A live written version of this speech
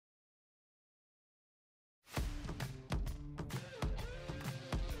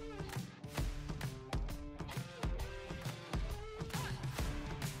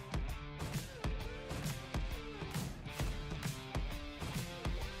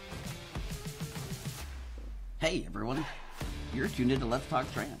Hey everyone, you're tuned into Let's Talk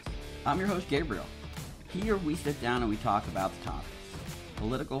Trans. I'm your host Gabriel. Here we sit down and we talk about the topics: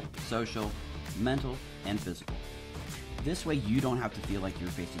 political, social, mental, and physical. This way you don't have to feel like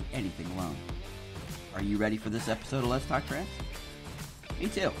you're facing anything alone. Are you ready for this episode of Let's Talk Trans? Me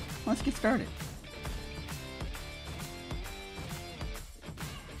too. Let's get started.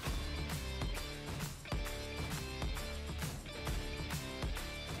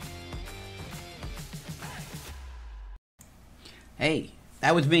 Hey,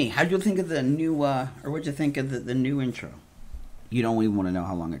 that was me. How'd you think of the new, or what'd you think of the new intro? You don't even want to know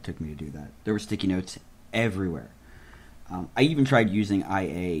how long it took me to do that. There were sticky notes everywhere. I even tried using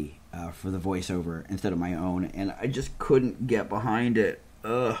IA for the voiceover instead of my own, and I just couldn't get behind it.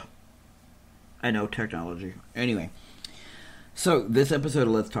 Ugh. I know, technology. Anyway, so this episode of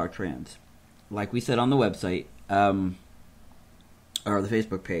Let's Talk Trans, like we said on the website, or the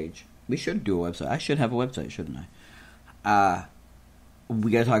Facebook page, we should do a website. I should have a website, shouldn't I? We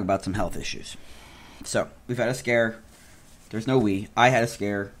got to talk about some health issues. So, we've had a scare. There's no we. I had a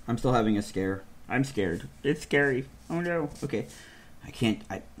scare. I'm still having a scare. I'm scared. It's scary. Oh no. Okay.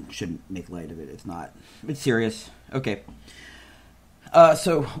 I shouldn't make light of it. It's not. It's serious. Okay.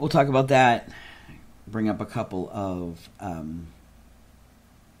 So, we'll talk about that. Bring up a couple of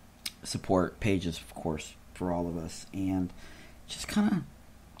support pages, of course, for all of us. And just kind of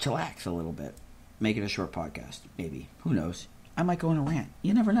chillax a little bit. Make it a short podcast, maybe. Who knows? I might go on a rant.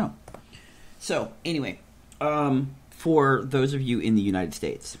 You never know. So, anyway, for those of you in the United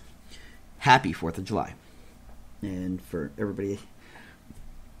States, happy 4th of July. And for everybody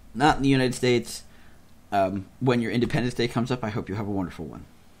not in the United States, when your Independence Day comes up, I hope you have a wonderful one.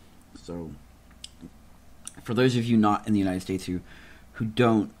 So, for those of you not in the United States who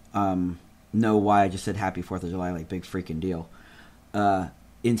don't know why I just said happy 4th of July, like big freaking deal,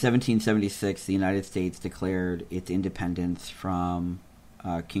 in 1776, the United States declared its independence from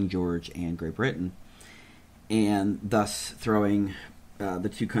King George and Great Britain, and thus throwing the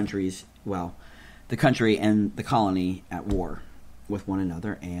two countries, well, the country and the colony at war with one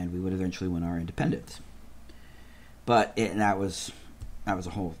another, and we would eventually win our independence. But that was a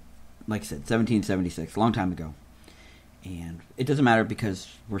whole, like I said, 1776, a long time ago. And it doesn't matter because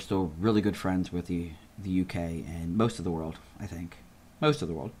we're still really good friends with the UK and most of the world, I think. Most of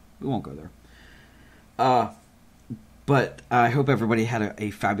the world. We won't go there. But I hope everybody had a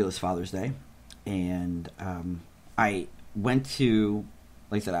fabulous Father's Day. And I went to,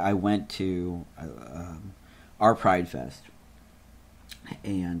 like I said, our Pride Fest.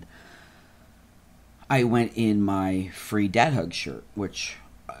 And I went in my free Dad Hug shirt, which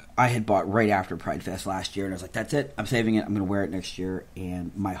I had bought right after Pride Fest last year. And I was like, that's it. I'm saving it. I'm going to wear it next year.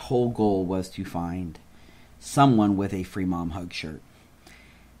 And my whole goal was to find someone with a free mom hug shirt.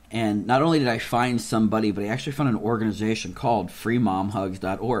 And not only did I find somebody, but I actually found an organization called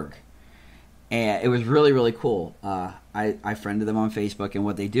freemomhugs.org. And it was really, really cool. I friended them on Facebook, and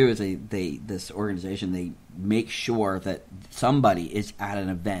what they do is this organization, they make sure that somebody is at an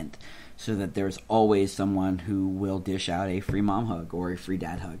event so that there's always someone who will dish out a free mom hug or a free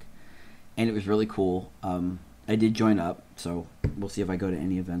dad hug. And it was really cool. I did join up, so we'll see if I go to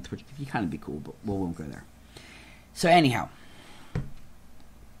any events, which would kind of be cool, but we won't go there. So anyhow,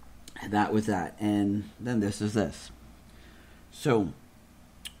 that was that, and then this is this. So,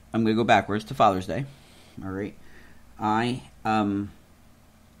 I'm going to go backwards to Father's Day. All right. I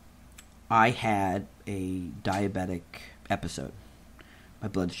had a diabetic episode. My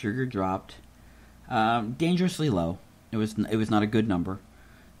blood sugar dropped dangerously low. It was not a good number,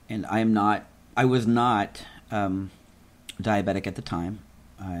 and I was not diabetic at the time.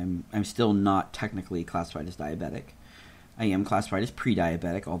 I'm still not technically classified as diabetic. I am classified as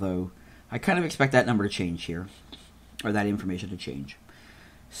pre-diabetic, although I kind of expect that number to change here, or that information to change.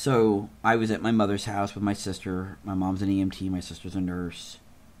 So I was at my mother's house with my sister. My mom's an EMT, my sister's a nurse.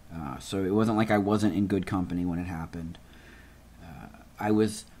 So it wasn't like I wasn't in good company when it happened. I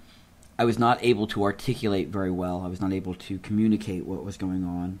was not able to articulate very well. I was not able to communicate what was going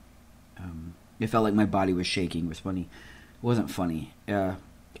on. It felt like my body was shaking. It was funny. It wasn't funny.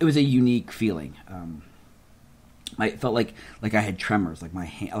 It was a unique feeling. I felt like I had tremors, like my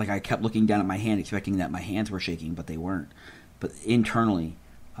hand, like I kept looking down at my hand, expecting that my hands were shaking, but they weren't. But internally,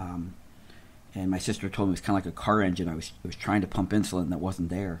 and my sister told me it was kind of like a car engine. I was trying to pump insulin that wasn't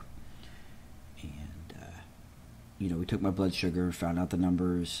there, and we took my blood sugar, found out the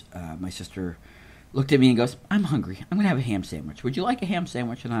numbers. My sister looked at me and goes, "I'm hungry. I'm gonna have a ham sandwich. Would you like a ham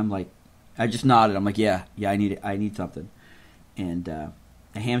sandwich?" And I'm like, I just nodded. I'm like, yeah, I need it. I need something, and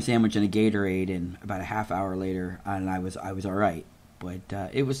a ham sandwich and a Gatorade, and about a half hour later, and I was all right. But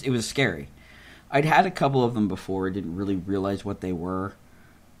it was scary. I'd had a couple of them before. I didn't really realize what they were.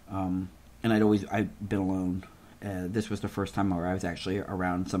 And I'd been alone. This was the first time where I was actually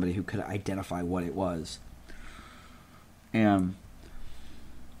around somebody who could identify what it was. And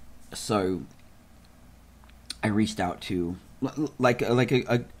so I reached out to, like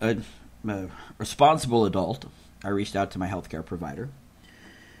a responsible adult, I reached out to my healthcare provider.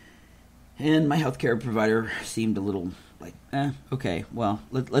 And my healthcare provider seemed a little like, okay, well,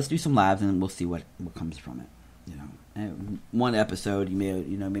 let's do some labs and we'll see what comes from it. And one episode,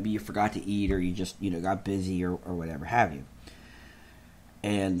 maybe you forgot to eat or you just, got busy or whatever have you.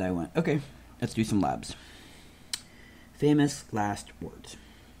 And I went, okay, let's do some labs. Famous last words.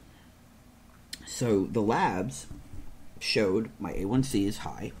 So the labs showed my A1C is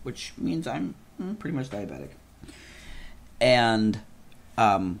high, which means I'm pretty much diabetic. And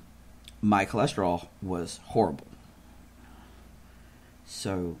my cholesterol was horrible.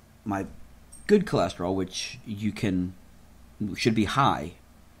 So my good cholesterol, which should be high,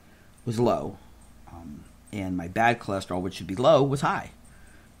 was low. And my bad cholesterol, which should be low, was high.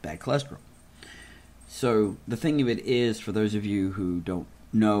 Bad cholesterol. So the thing of it is, for those of you who don't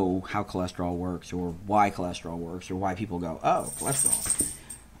know how cholesterol works or why cholesterol works or why people go, oh,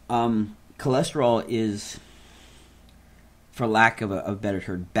 cholesterol. Cholesterol is, for lack of a better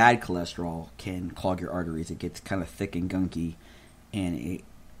term, bad cholesterol can clog your arteries. It gets kind of thick and gunky, and it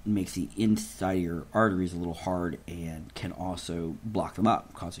makes the inside of your arteries a little hard and can also block them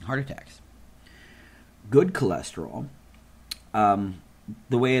up, causing heart attacks. Good cholesterol,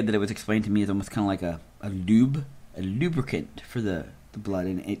 the way that it was explained to me is almost kind of like a lubricant for the blood,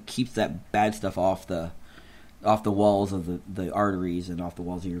 and it keeps that bad stuff off the walls of the arteries and off the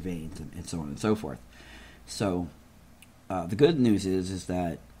walls of your veins and so on and so forth. So the good news is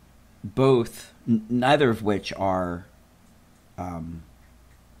that neither of which are, I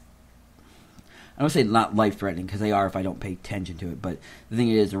don't say not life-threatening, because they are if I don't pay attention to it, but the thing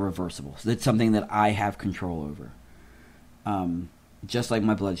is, they're reversible. So it's something that I have control over, just like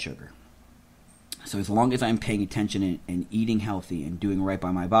my blood sugar. So as long as I'm paying attention and eating healthy and doing right by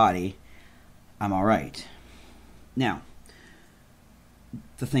my body, I'm all right. Now,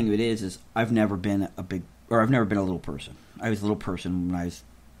 the thing of it is I've never been a little person. I was a little person when I was,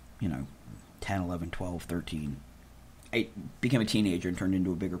 10, 11, 12, 13. I became a teenager and turned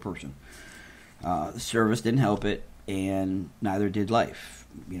into a bigger person. The service didn't help it, and neither did life.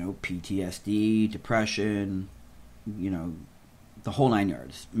 PTSD, depression, the whole 9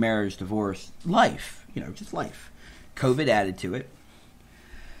 yards. Marriage, divorce, life. Just life. COVID added to it.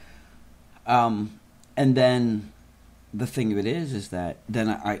 And then the thing of it is that then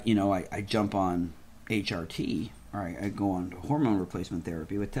I jump on HRT, or I go on hormone replacement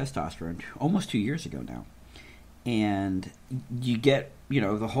therapy with testosterone almost 2 years ago now. And you get,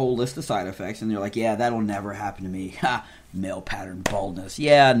 the whole list of side effects, and you're like, yeah, that'll never happen to me. Ha! Male pattern baldness.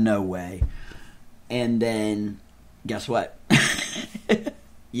 Yeah, no way. And then, guess what?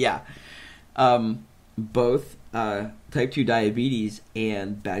 Yeah. Both type 2 diabetes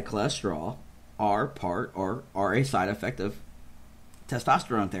and bad cholesterol are a side effect of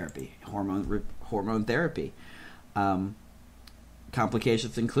testosterone therapy, hormone therapy.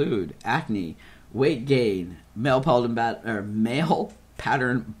 Complications include acne, weight gain, male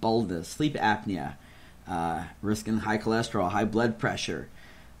pattern baldness, sleep apnea, risking high cholesterol, high blood pressure.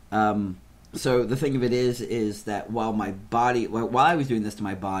 So the thing of it is that while I was doing this to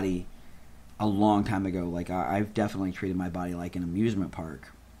my body a long time ago, like I've definitely treated my body like an amusement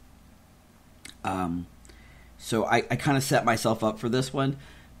park. So I kind of set myself up for this one,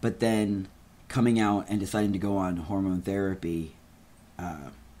 but then coming out and deciding to go on hormone therapy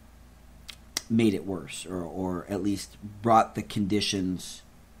made it worse, or at least brought the conditions.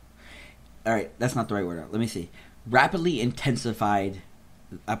 All right, that's not the right word. Let me see. Rapidly intensified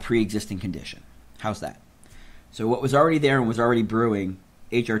a pre-existing condition. How's that? So what was already there and was already brewing,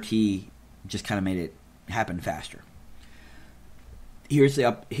 HRT just kind of made it happen faster.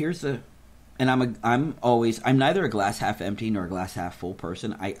 And I'm neither a glass half empty nor a glass half full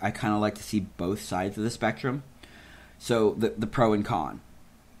person. I kind of like to see both sides of the spectrum. So the pro and con.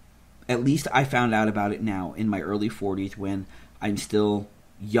 At least I found out about it now in my early 40s, when I'm still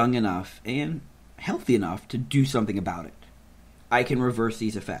young enough and healthy enough to do something about it. I can reverse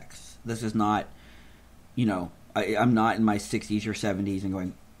these effects. This is not, I'm not in my 60s or 70s and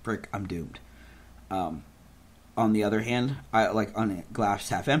going, frick, I'm doomed. On the other hand, on a glass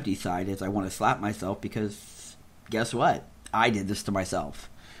half empty side, is I want to slap myself because guess what? I did this to myself.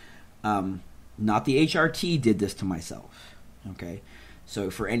 Not the HRT did this to myself. Okay? So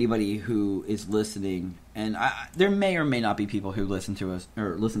for anybody who is listening, and there may or may not be people who listen to us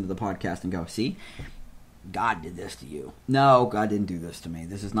or listen to the podcast and go, see, God did this to you. No, God didn't do this to me.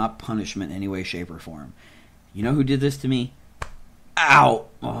 This is not punishment in any way, shape, or form. You know who did this to me? Ow!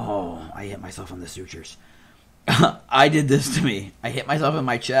 Oh, I hit myself on the sutures. I did this to me. I hit myself in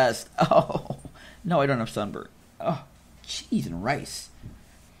my chest. Oh, no, I don't have sunburn. Oh, cheese and rice.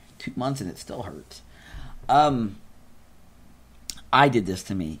 2 months and it still hurts. I did this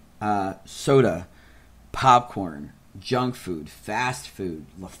to me. Soda, popcorn, junk food, fast food,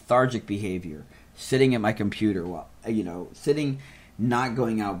 lethargic behavior, sitting at my computer while, sitting, not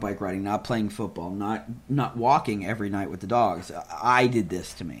going out bike riding, not playing football, not walking every night with the dogs. I did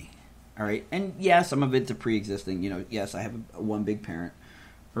this to me. All right. And yeah, some of it's a pre-existing, yes, I have one big parent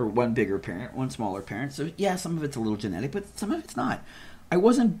or one bigger parent, one smaller parent. So yeah, some of it's a little genetic, but some of it's not. I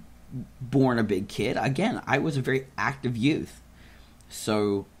wasn't born a big kid. Again, I was a very active youth.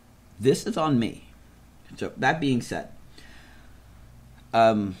 So this is on me. So that being said,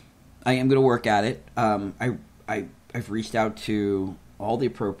 I am going to work at it. I've reached out to all the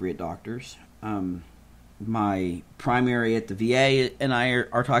appropriate doctors. My primary at the VA and I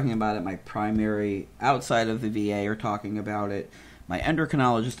are talking about it. My primary outside of the VA are talking about it. My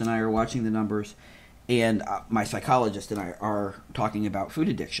endocrinologist and I are watching the numbers. And my psychologist and I are talking about food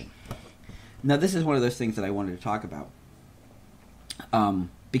addiction. Now, this is one of those things that I wanted to talk about.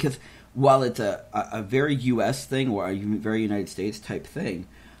 Because while it's a very U.S. thing or a very United States type thing,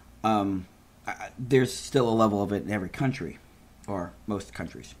 there's still a level of it in every country, or most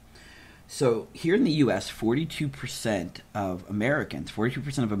countries. So here in the U.S., 42% of Americans,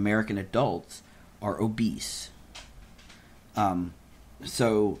 42% of American adults are obese. And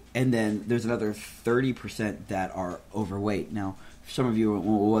then there's another 30% that are overweight. Now, for some of you,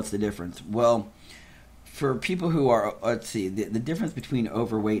 well, what's the difference? Well, for people who are, let's see, the difference between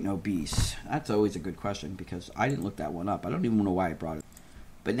overweight and obese, that's always a good question because I didn't look that one up. I don't even know why I brought it.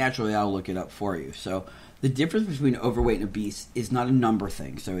 But naturally, I'll look it up for you. So the difference between overweight and obese is not a number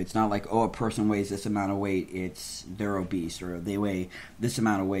thing. So it's not like, a person weighs this amount of weight, they're obese, or they weigh this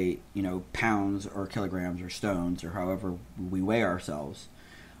amount of weight, pounds or kilograms or stones or however we weigh ourselves.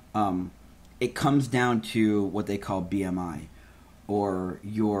 It comes down to what they call BMI, or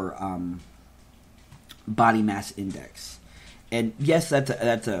your body mass index. And yes, that's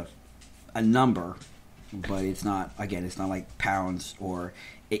a number, but it's not, again, it's not like pounds, or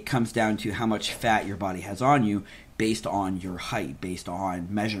it comes down to how much fat your body has on you based on your height, based on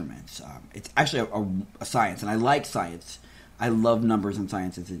measurements. It's actually a science, and I like science. I love numbers and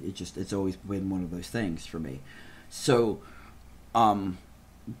science. It's always been one of those things for me. So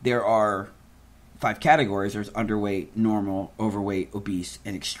there are 5 categories. There's underweight, normal, overweight, obese,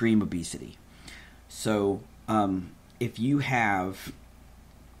 and extreme obesity. So if you have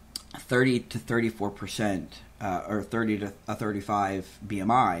 30 to 34%, or 30 to 35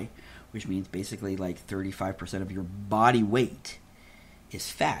 BMI, which means basically like 35% of your body weight is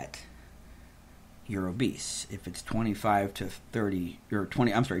fat, you're obese. If it's 25 to 30, or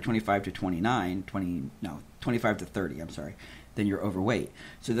 25 to 29, 25 to 30, then you're overweight.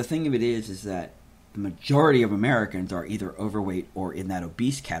 So the thing of it is that the majority of Americans are either overweight or in that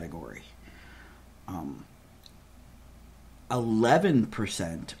obese category.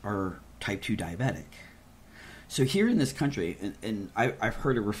 11% are type 2 diabetic. So here in this country, and I've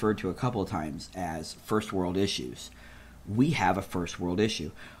heard it referred to a couple of times as first world issues. We have a first world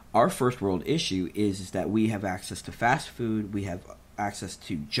issue. Our first world issue is that we have access to fast food, we have access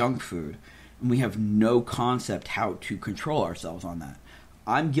to junk food, and we have no concept how to control ourselves on that.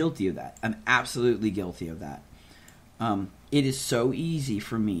 I'm guilty of that. I'm absolutely guilty of that. It is so easy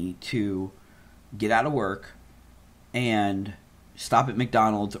for me to get out of work and stop at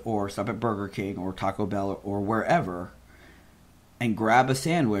McDonald's or stop at Burger King or Taco Bell or wherever and grab a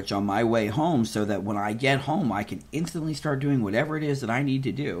sandwich on my way home so that when I get home, I can instantly start doing whatever it is that I need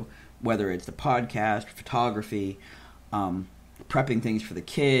to do, whether it's the podcast, photography, prepping things for the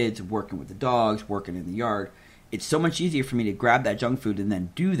kids, working with the dogs, working in the yard. It's so much easier for me to grab that junk food and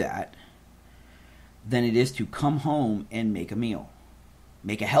then do that than it is to come home and make a meal,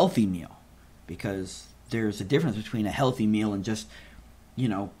 make a healthy meal, because there's a difference between a healthy meal and just,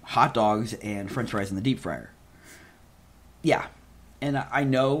 hot dogs and french fries in the deep fryer. Yeah. And I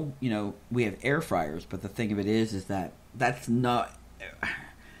know, we have air fryers, but the thing of it is that that's not,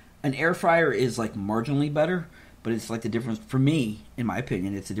 an air fryer is like marginally better, but it's like the difference, for me, in my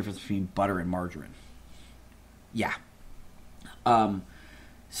opinion, it's the difference between butter and margarine. Yeah.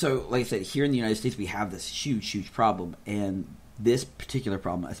 So, like I said, here in the United States, we have this huge, huge problem. And this particular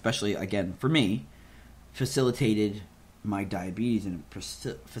problem, especially, again, for me, facilitated my diabetes, and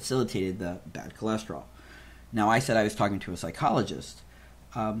it facilitated the bad cholesterol. Now, I said I was talking to a psychologist.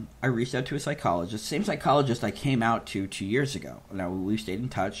 I reached out to a psychologist, same psychologist I came out to 2 years ago. Now, we stayed in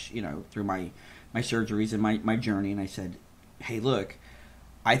touch, through my surgeries and my journey, and I said, hey, look,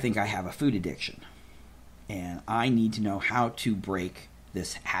 I think I have a food addiction, and I need to know how to break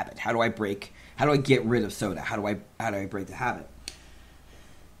this habit. How do I get rid of soda? How do I break the habit?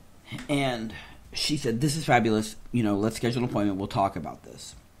 And she said, this is fabulous. Let's schedule an appointment. We'll talk about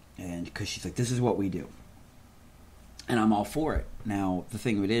this. And because she's like, this is what we do. And I'm all for it. Now, the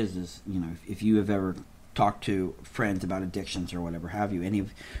thing of it is, if you have ever talked to friends about addictions or whatever have you, any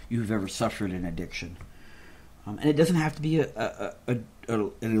of you have ever suffered an addiction, and it doesn't have to be an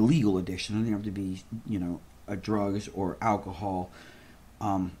illegal addiction. It doesn't have to be, a drugs or alcohol.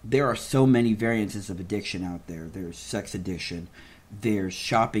 There are so many variances of addiction out there. There's sex addiction. There's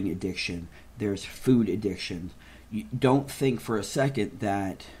shopping addiction. There's food addiction. You don't think for a second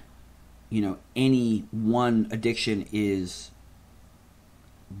that, any one addiction is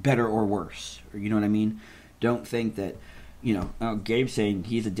better or worse. Or, you know what I mean? Don't think that, Gabe's saying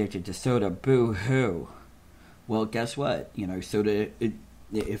he's addicted to soda. Boo-hoo. Well, guess what? Soda,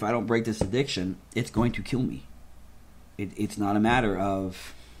 if I don't break this addiction, it's going to kill me. It's not a matter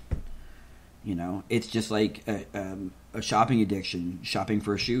of, it's just like a shopping addiction, shopping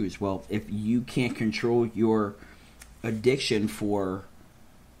for shoes. Well, if you can't control your addiction for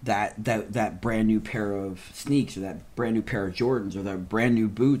that brand new pair of sneaks, or that brand new pair of Jordans, or that brand new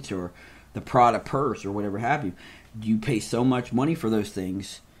boots, or the Prada purse, or whatever have you, you pay so much money for those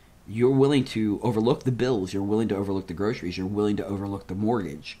things, you're willing to overlook the bills, you're willing to overlook the groceries, you're willing to overlook the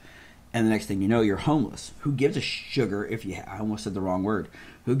mortgage. And the next thing you know, you're homeless. Who gives a sugar if you I almost said the wrong word.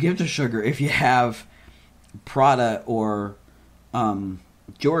 Who gives a sugar if you have Prada or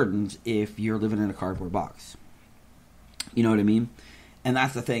Jordans if you're living in a cardboard box? You know what I mean? And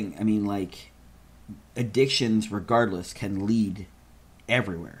that's the thing. I mean, like, addictions, regardless, can lead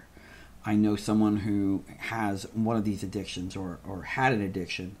everywhere. I know someone who has one of these addictions or had an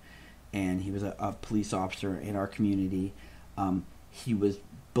addiction, and he was a police officer in our community. He was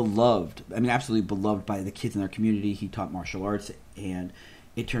beloved, absolutely beloved by the kids in our community. He taught martial arts, and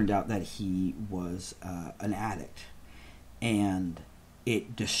it turned out that he was an addict. And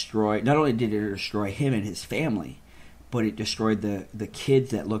it destroyed, not only did it destroy him and his family, but it destroyed the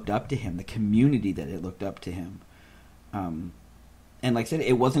kids that looked up to him, the community that it looked up to him. And like I said,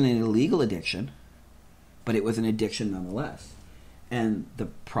 it wasn't an illegal addiction, but it was an addiction nonetheless. And the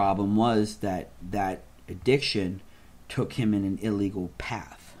problem was that addiction took him in an illegal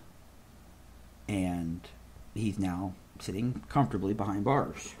path. And he's now sitting comfortably behind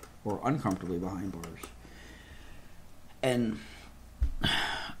bars, or uncomfortably behind bars. And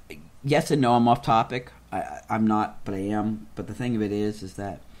yes and no, I'm off topic. I'm not, but I am. But the thing of it is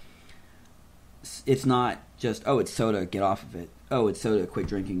that it's not just, oh, it's soda, get off of it. Oh, it's soda, quit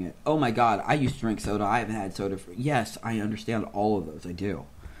drinking it. Oh my God, I used to drink soda. I haven't had soda for... Yes, I understand all of those. I do.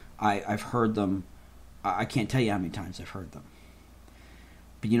 I've heard them. I can't tell you how many times I've heard them.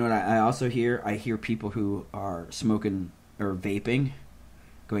 But you know what I also hear? I hear people who are smoking or vaping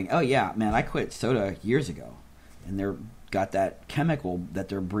going, oh yeah, man, I quit soda years ago. And they're got that chemical that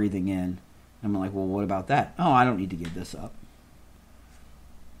they're breathing in. And I'm like, well, what about that? Oh, I don't need to give this up.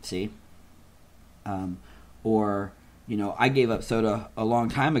 See? Or, I gave up soda a long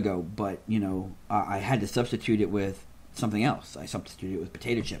time ago, but, I had to substitute it with something else. I substituted it with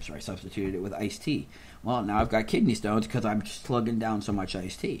potato chips, or I substituted it with iced tea. Well, now I've got kidney stones because I'm slugging down so much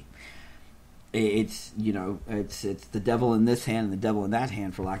iced tea. It's, it's the devil in this hand and the devil in that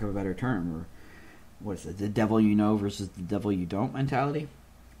hand, for lack of a better term. Or what is it? The devil you know versus the devil you don't mentality.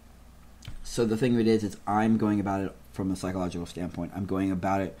 So the thing of it is I'm going about it from a psychological standpoint. I'm going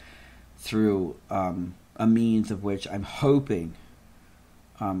about it through a means of which I'm hoping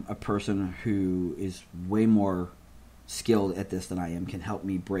a person who is way more skilled at this than I am can help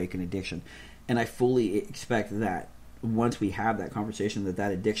me break an addiction. And I fully expect that once we have that conversation,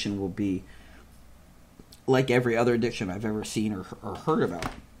 that addiction will be like every other addiction I've ever seen or heard about.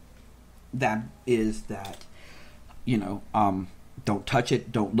 That is that, don't touch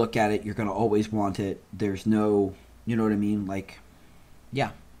it, don't look at it, you're going to always want it. There's no, you know what I mean? Like,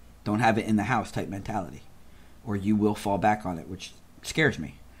 yeah, don't have it in the house type mentality, or you will fall back on it, which scares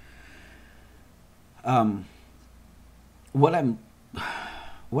me. What I'm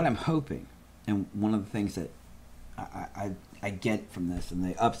hoping, and one of the things that I get from this, and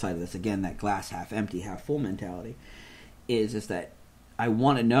the upside of this, again, that glass half empty, half full mentality, is that I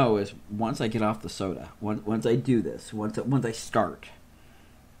want to know is once I get off the soda, once I do this, once I start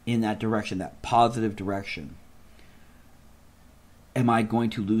in that direction, that positive direction, Am I going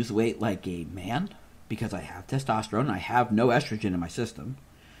to lose weight like a man because I have testosterone and I have no estrogen in my system?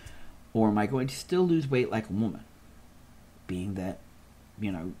 Or am I going to still lose weight like a woman? Being that,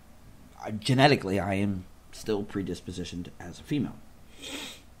 genetically I am still predispositioned as a female.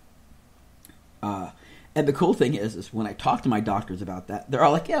 And the cool thing is when I talk to my doctors about that, they're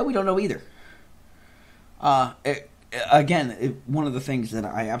all like, yeah, we don't know either. One of the things that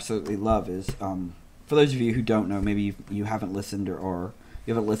I absolutely love is, for those of you who don't know, maybe you haven't listened or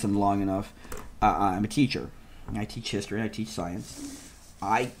you haven't listened long enough, I'm a teacher. I teach history and I teach science.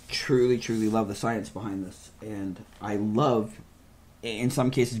 I truly, truly love the science behind this. And I love, in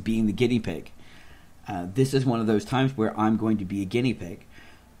some cases, being the guinea pig. This is one of those times where I'm going to be a guinea pig.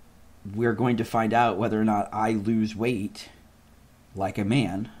 We're going to find out whether or not I lose weight like a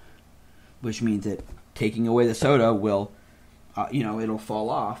man, which means that taking away the soda will, it'll fall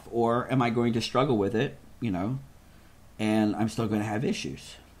off, or am I going to struggle with it, and I'm still going to have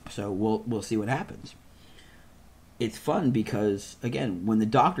issues. So we'll see what happens. It's fun because, again, when the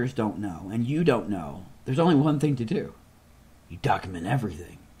doctors don't know and you don't know, there's only one thing to do. You document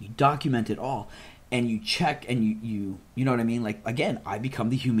everything. You document it all. And you check and you know what I mean? Like, again, I become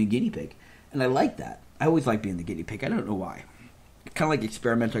the human guinea pig. And I like that. I always like being the guinea pig. I don't know why. Kind of like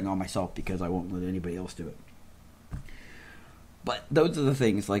experimenting on myself because I won't let anybody else do it. But those are the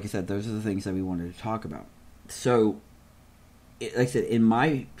things, like I said, those are the things that we wanted to talk about. So, like I said, in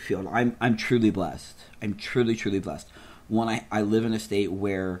my field, I'm truly blessed. I'm truly, truly blessed. One, I live in a state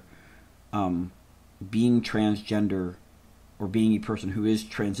where being transgender or being a person who is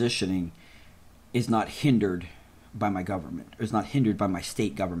transitioning is not hindered by my government, or is not hindered by my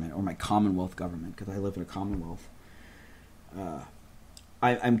state government or my Commonwealth government, because I live in a Commonwealth.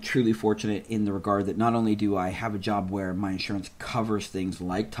 I'm truly fortunate in the regard that not only do I have a job where my insurance covers things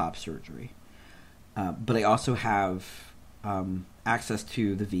like top surgery, but I also have access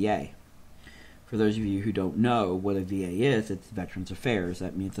to the VA. For those of you who don't know what a VA is, it's Veterans Affairs.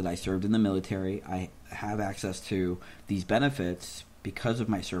 That means that I served in the military. I have access to these benefits because of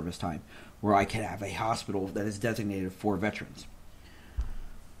my service time, where I can have a hospital that is designated for veterans.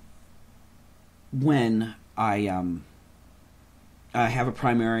 When I have a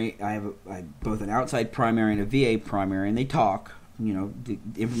primary, I have both an outside primary and a VA primary, and they talk. The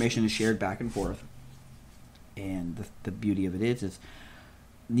information is shared back and forth. And the beauty of it is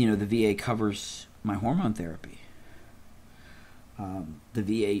the VA covers my hormone therapy. The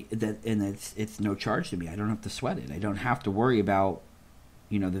VA it's no charge to me. I don't have to sweat it. I don't have to worry about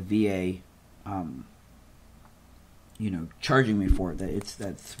the VA charging me for it.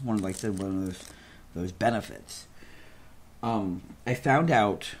 That's one of those benefits. I found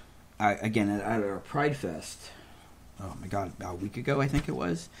out again at our Pride Fest. Oh my God, about a week ago I think it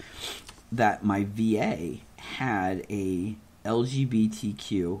was, that my VA had a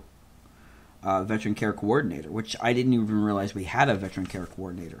LGBTQ veteran care coordinator, which I didn't even realize we had a veteran care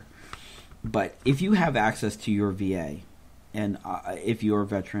coordinator. But if you have access to your VA, and if you're a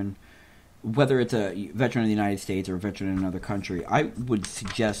veteran, whether it's a veteran of the United States or a veteran in another country, I would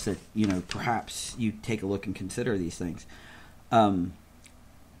suggest that perhaps you take a look and consider these things.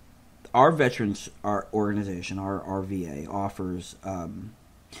 Our veterans, our organization, our VA offers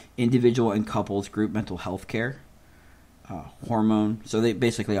individual and couples group mental health care, hormone. So they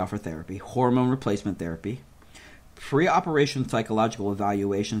basically offer therapy, hormone replacement therapy, pre-operation psychological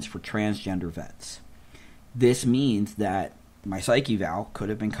evaluations for transgender vets. This means that my psych eval could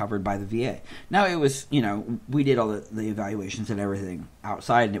have been covered by the VA. Now it was, we did all the evaluations and everything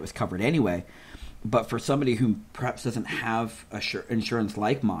outside, and it was covered anyway. But for somebody who perhaps doesn't have insurance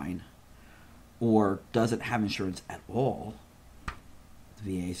like mine, or doesn't have insurance at all,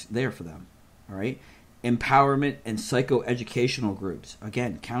 the VA's there for them. All right? Empowerment and psychoeducational groups.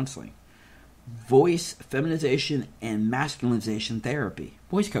 Again, counseling. Voice feminization and masculinization therapy.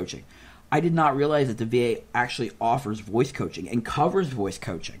 Voice coaching. I did not realize that the VA actually offers voice coaching and covers voice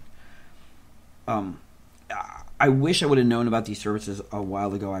coaching. I wish I would have known about these services a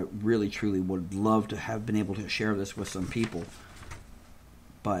while ago. I really, truly would love to have been able to share this with some people.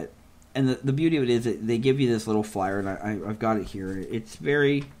 But, and the beauty of it is that they give you this little flyer, and I've got it here. It's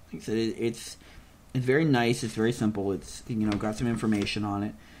very, like I said, it's very nice. It's very simple. It's, got some information on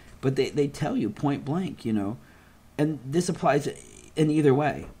it. But they tell you point blank, and this applies in either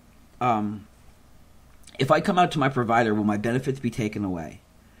way. If I come out to my provider, will my benefits be taken away?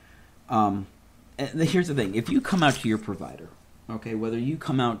 And here's the thing. If you come out to your provider, okay, whether you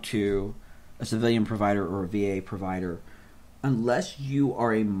come out to a civilian provider or a VA provider, unless you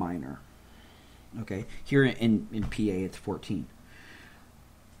are a minor, okay, here in PA it's 14.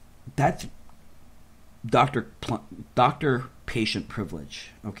 That's doctor patient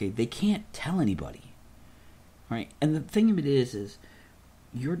privilege. Okay, they can't tell anybody, right? And the thing of it is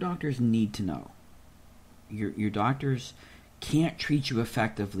your doctors need to know. Your doctors can't treat you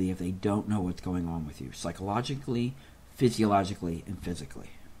effectively if they don't know what's going on with you, psychologically, physiologically, and physically.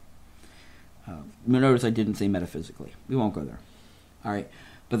 Notice I didn't say metaphysically. We won't go there. All right.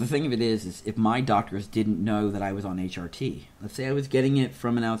 But the thing of it is if my doctors didn't know that I was on HRT, let's say I was getting it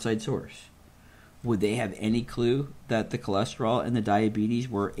from an outside source, would they have any clue that the cholesterol and the diabetes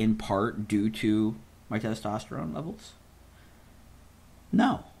were in part due to my testosterone levels?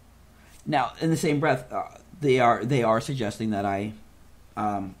 No. Now, in the same breath, they are suggesting that I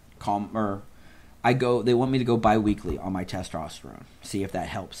they want me to go bi-weekly on my testosterone, see if that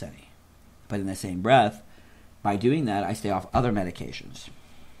helps any. But in the same breath, by doing that, I stay off other medications.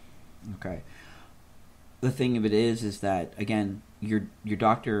 Okay. The thing of it is that, again, your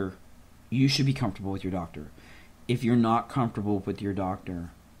doctor, you should be comfortable with your doctor. If you're not comfortable with your doctor,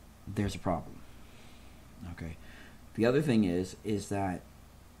 there's a problem. Okay. The other thing is that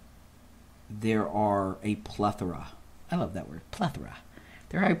there are a plethora. I love that word, plethora.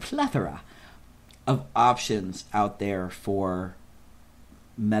 There are a plethora of options out there for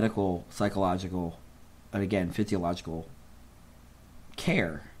medical, psychological, and again, physiological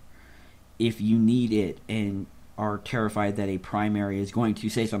care if you need it and are terrified that a primary is going to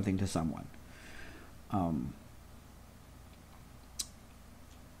say something to someone.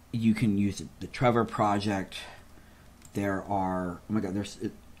 You can use the Trevor Project. There are, oh my God,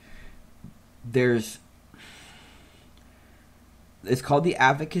 there's it's called the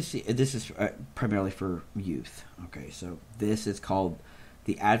advocacy. This is primarily for youth. Okay, so this is called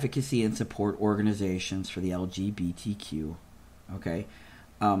the Advocacy and Support Organizations for the LGBTQ. Okay,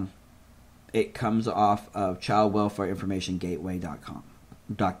 it comes off of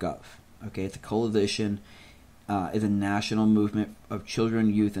childwelfareinformationgateway.gov. Okay, it's a coalition. Is a national movement of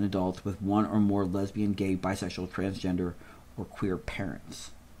children, youth, and adults with one or more lesbian, gay, bisexual, transgender, or queer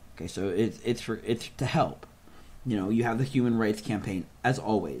parents. Okay, so it's to help. You know, you have the Human Rights Campaign, as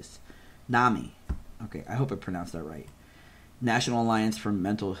always. NAMI. Okay, I hope I pronounced that right. National Alliance for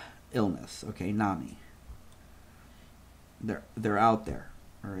Mental Illness. Okay, NAMI. They're out there.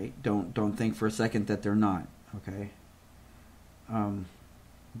 All right, don't think for a second that they're not. Okay.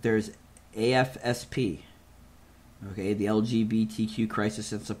 There's AFSP. Okay, the LGBTQ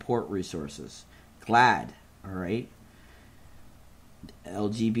Crisis and Support Resources. GLAD. All right.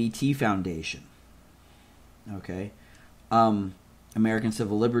 LGBT Foundation. Okay. American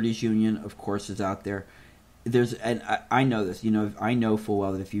Civil Liberties Union, of course, is out there. And I know this. You know, I know full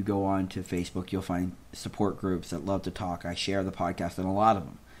well that if you go on to Facebook, you'll find support groups that love to talk. I share the podcast in a lot of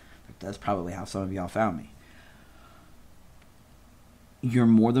them. That's probably how some of y'all found me. You're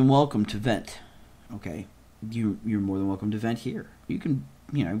more than welcome to vent. Okay, you're more than welcome to vent here. You can,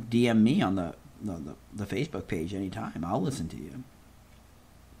 DM me on the Facebook page anytime. I'll listen to you.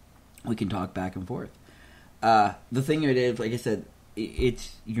 We can talk back and forth. The thing it is, like I said,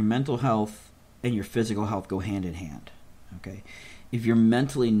 it's your mental health and your physical health go hand in hand. Okay, if you're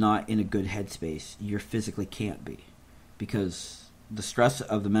mentally not in a good headspace, you physically can't be, because the stress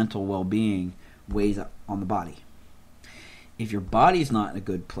of the mental well-being weighs on the body. If your body's not in a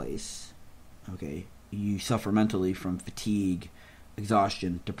good place, okay, you suffer mentally from fatigue,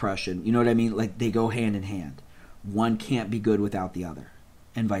 exhaustion, depression. You know what I mean? Like, they go hand in hand. One can't be good without the other,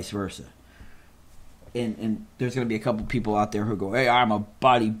 and vice versa. And there's going to be a couple people out there who go, hey, I'm a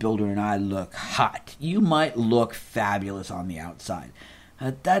bodybuilder and I look hot. You might look fabulous on the outside.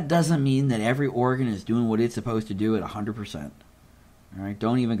 That doesn't mean that every organ is doing what it's supposed to do at 100%. All right?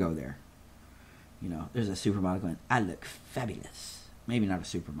 Don't even go there. You know, there's a supermodel going, I look fabulous. Maybe not a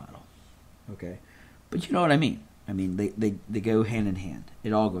supermodel. Okay? But you know what I mean. I mean, they go hand in hand.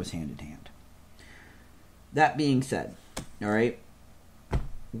 It all goes hand in hand. That being said, all right,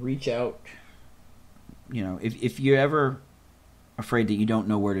 reach out. You know, if you're ever afraid that you don't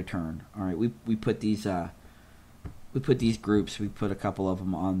know where to turn, all right, we put these groups. We put a couple of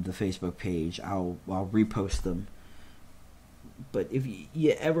them on the Facebook page. I'll repost them. But if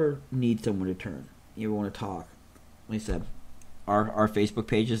you ever need someone to turn, you ever want to talk, like I said, our Facebook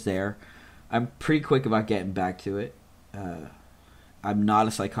page is there. I'm pretty quick about getting back to it. I'm not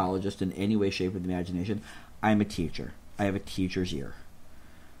a psychologist in any way, shape, or imagination. I'm a teacher. I have a teacher's ear.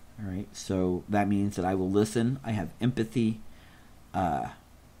 All right, so that means that I will listen. I have empathy. I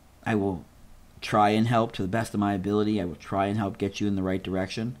will try and help to the best of my ability. I will try and help get you in the right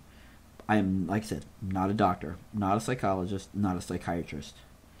direction. I am, like I said, not a doctor, not a psychologist, not a psychiatrist.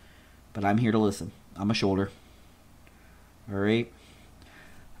 But I'm here to listen. I'm a shoulder. All right.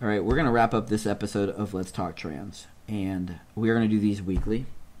 All right, we're going to wrap up this episode of Let's Talk Trans. And we're going to do these weekly.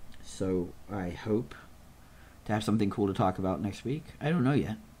 So I hope to have something cool to talk about next week. I don't know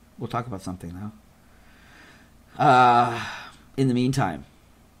yet. We'll talk about something, though. In the meantime,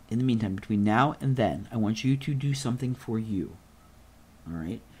 between now and then, I want you to do something for you. All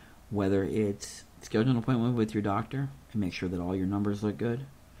right? Whether it's schedule an appointment with your doctor and make sure that all your numbers look good.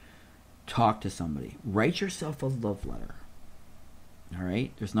 Talk to somebody. Write yourself a love letter. All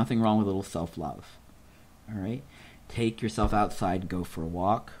right? There's nothing wrong with a little self-love. All right? Take yourself outside, go for a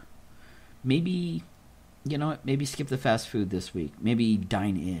walk. Maybe, you know what? Maybe skip the fast food this week. Maybe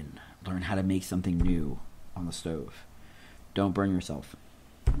dine in. Learn how to make something new on the stove. Don't burn yourself.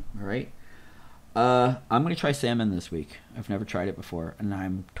 All right? I'm going to try salmon this week. I've never tried it before, and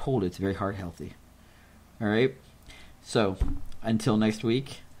I'm told it's very heart healthy. All right? So, until next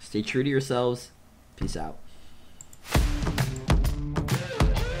week, stay true to yourselves. Peace out.